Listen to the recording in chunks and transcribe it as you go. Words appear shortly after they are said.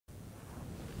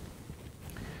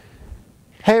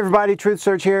Hey everybody,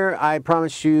 TruthSurge here. I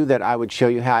promised you that I would show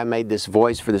you how I made this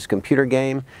voice for this computer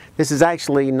game. This is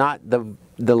actually not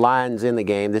the lines in the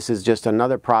game. This is just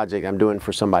another project I'm doing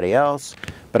for somebody else,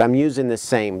 but I'm using the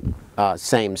same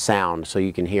sound so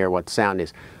you can hear what the sound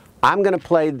is. I'm going to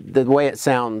play the way it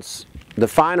sounds, the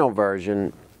final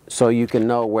version, so you can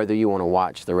know whether you want to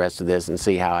watch the rest of this and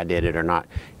see how I did it or not.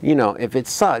 You know, if it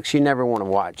sucks, you never want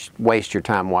to waste your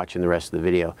time watching the rest of the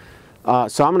video.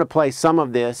 So I'm going to play some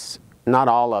of this, not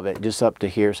all of it, just up to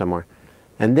here somewhere.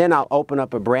 And then I'll open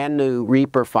up a brand new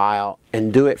Reaper file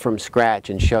and do it from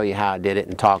scratch and show you how I did it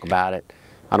and talk about it.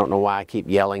 I don't know why I keep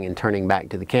yelling and turning back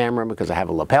to the camera because I have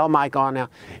a lapel mic on now.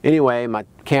 Anyway, my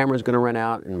camera's going to run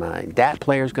out and my DAT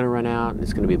player's going to run out and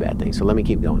it's going to be a bad thing. So let me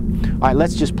keep going. All right,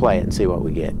 let's just play it and see what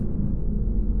we get.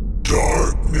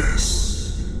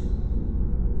 Darkness.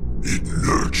 It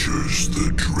nurtures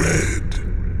the dread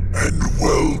and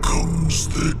welcomes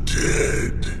the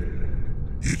dead.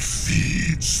 It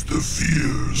feeds the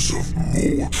fears of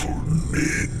mortal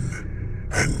men,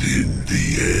 and in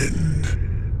the end,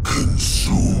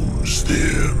 consumes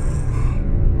them.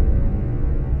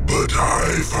 But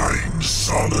I find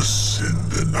solace in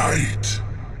the night,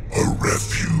 a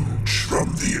refuge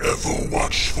from the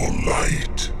ever-watchful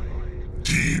light.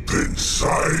 Deep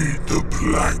inside the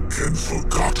black and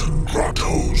forgotten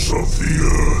grottos of the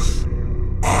earth,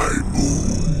 I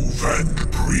move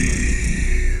and breathe.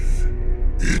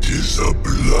 It is a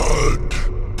blood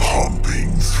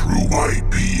pumping through my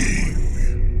being.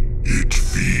 It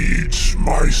feeds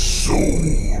my soul.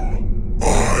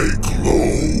 I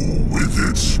glow with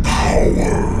its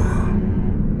power.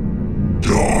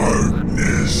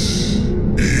 Darkness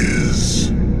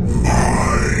is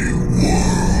my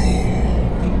world.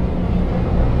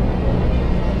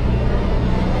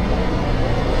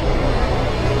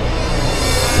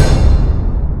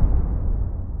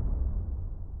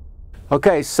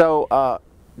 Okay, so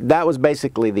that was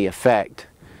basically the effect.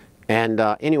 And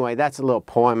anyway, that's a little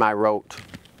poem I wrote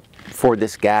for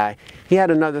this guy. He had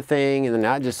another thing, and then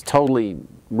I just totally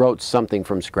wrote something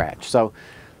from scratch. So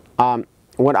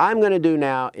what I'm going to do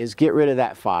now is get rid of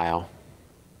that file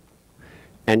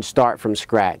and start from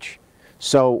scratch.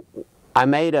 So I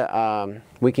made a,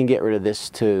 we can get rid of this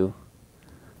too,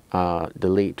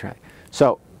 delete track.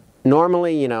 So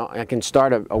normally, you know, I can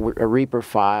start a Reaper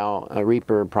file, a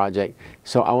Reaper project.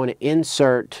 So I want to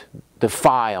insert the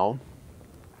file.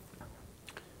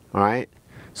 All right.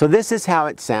 So this is how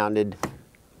it sounded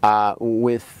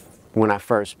when I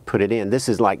first put it in. This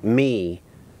is like me,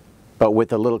 but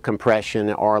with a little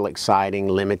compression, aural exciting,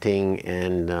 limiting,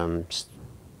 and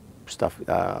stuff.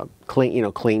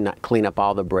 Clean up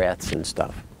all the breaths and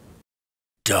stuff.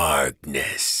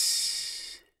 Darkness.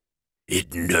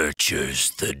 It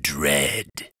nurtures the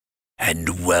dread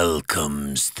and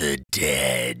welcomes the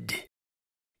dead.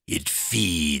 It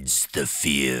feeds the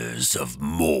fears of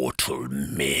mortal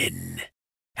men,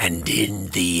 and in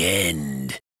the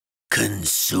end,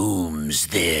 consumes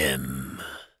them.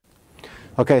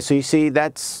 Okay, so you see,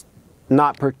 that's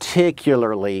not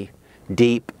particularly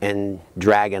deep and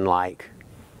dragon-like.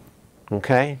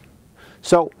 Okay?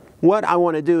 So what I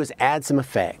want to do is add some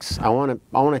effects. I want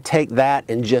to take that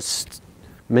and just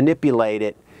manipulate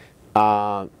it.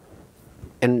 And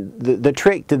the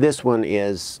trick to this one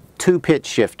is 2 pitch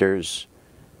shifters,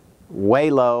 way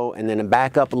low, and then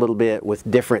back up a little bit with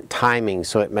different timing,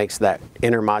 so it makes that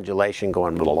intermodulation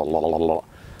going blah, blah, blah, blah, blah.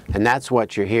 And that's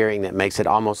what you're hearing that makes it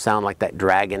almost sound like that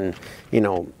dragon, you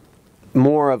know,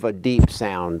 more of a deep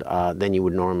sound than you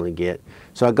would normally get.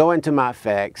 So I go into my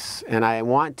effects and I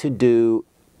want to do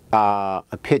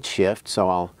a pitch shift, so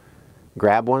I'll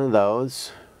grab one of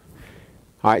those.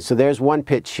 All right, so there's one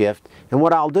pitch shift, and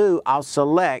what I'll do, I'll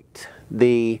select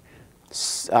the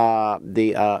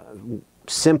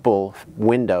simple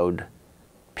windowed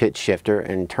pitch shifter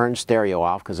and turn stereo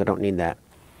off because I don't need that.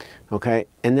 Okay,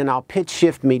 and then I'll pitch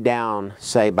shift me down,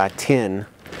 say by 10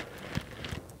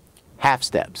 half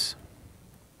steps.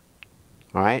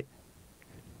 All right.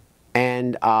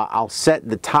 And I'll set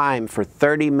the time for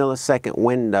 30 millisecond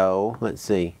window. Let's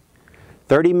see,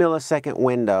 30 millisecond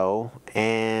window,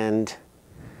 and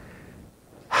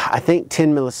I think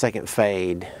 10 millisecond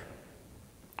fade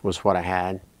was what I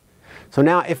had. So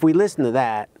now if we listen to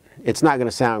that, it's not going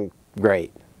to sound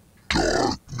great.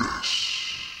 Darkness.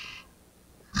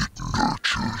 It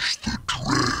nurtures the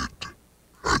dread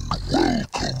and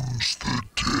welcomes the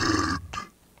dead.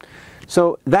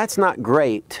 So that's not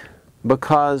great,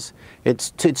 because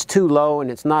it's too low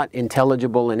and it's not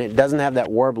intelligible and it doesn't have that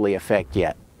warbly effect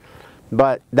yet.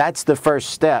 But that's the first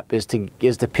step, is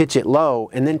to pitch it low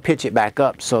and then pitch it back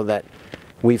up so that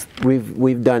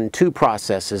we've done two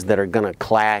processes that are going to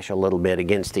clash a little bit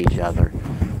against each other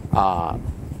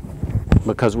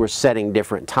because we're setting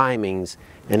different timings,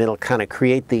 and it'll kind of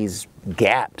create these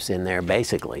gaps in there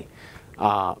basically.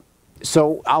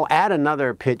 So I'll add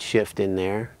another pitch shift in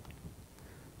there,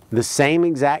 the same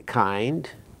exact kind.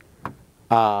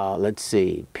 Let's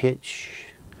see, pitch.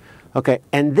 Okay,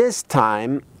 and this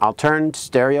time I'll turn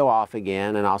stereo off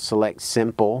again and I'll select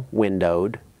simple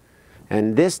windowed.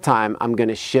 And this time I'm going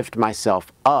to shift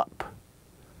myself up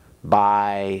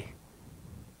by,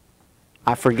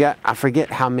 I forget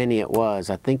how many it was.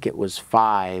 I think it was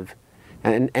 5.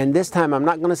 And this time I'm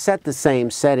not going to set the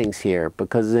same settings here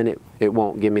because then it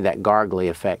won't give me that gargly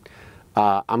effect.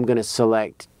 I'm going to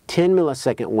select 10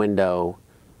 millisecond window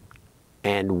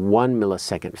and 1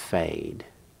 millisecond fade.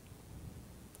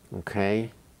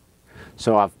 Okay,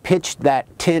 so I've pitched that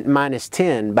minus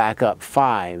 10 back up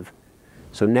 5.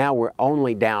 So now we're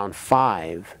only down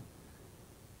 5,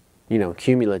 you know,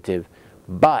 cumulative.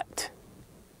 But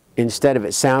instead of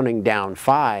it sounding down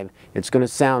 5, it's going to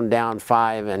sound down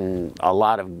 5 and a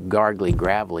lot of gargly,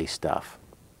 gravelly stuff,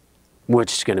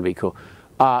 which is going to be cool.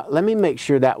 Let me make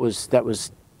sure that's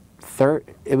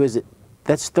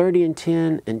 30 and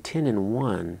 10 and 10 and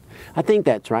 1. I think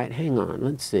that's right. Hang on,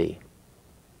 let's see.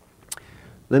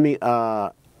 Let me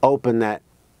open that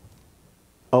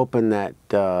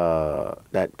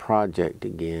project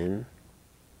again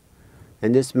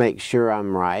and just make sure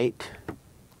I'm right.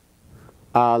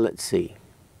 Let's see.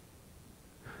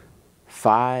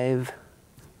 5.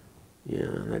 Yeah,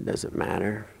 that doesn't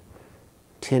matter.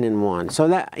 10 and 1. So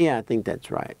that, yeah, I think that's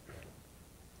right.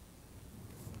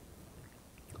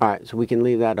 All right, so we can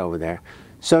leave that over there.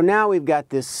 So now we've got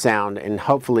this sound, and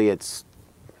hopefully it's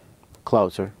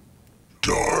closer.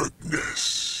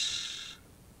 Darkness.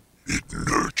 It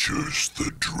nurtures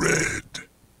the dread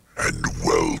and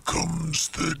welcomes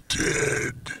the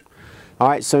dead. All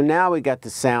right, so now we got the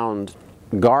sound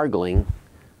gargling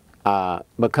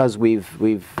because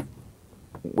we've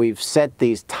set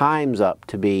these times up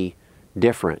to be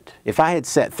different. If I had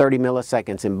set 30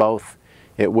 milliseconds in both,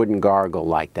 it wouldn't gargle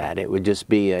like that. It would just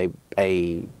be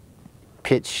a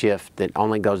pitch shift that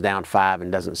only goes down 5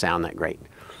 and doesn't sound that great.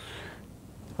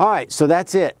 All right, so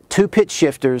that's it. 2 pitch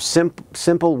shifters,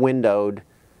 simple windowed,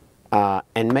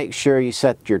 and make sure you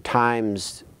set your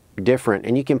times different.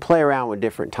 And you can play around with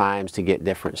different times to get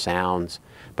different sounds.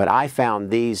 But I found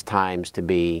these times to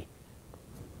be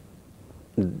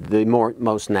the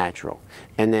most natural.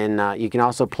 And then you can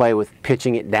also play with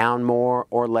pitching it down more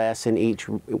or less in each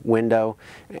window,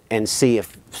 and see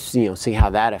if see how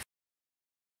that affects.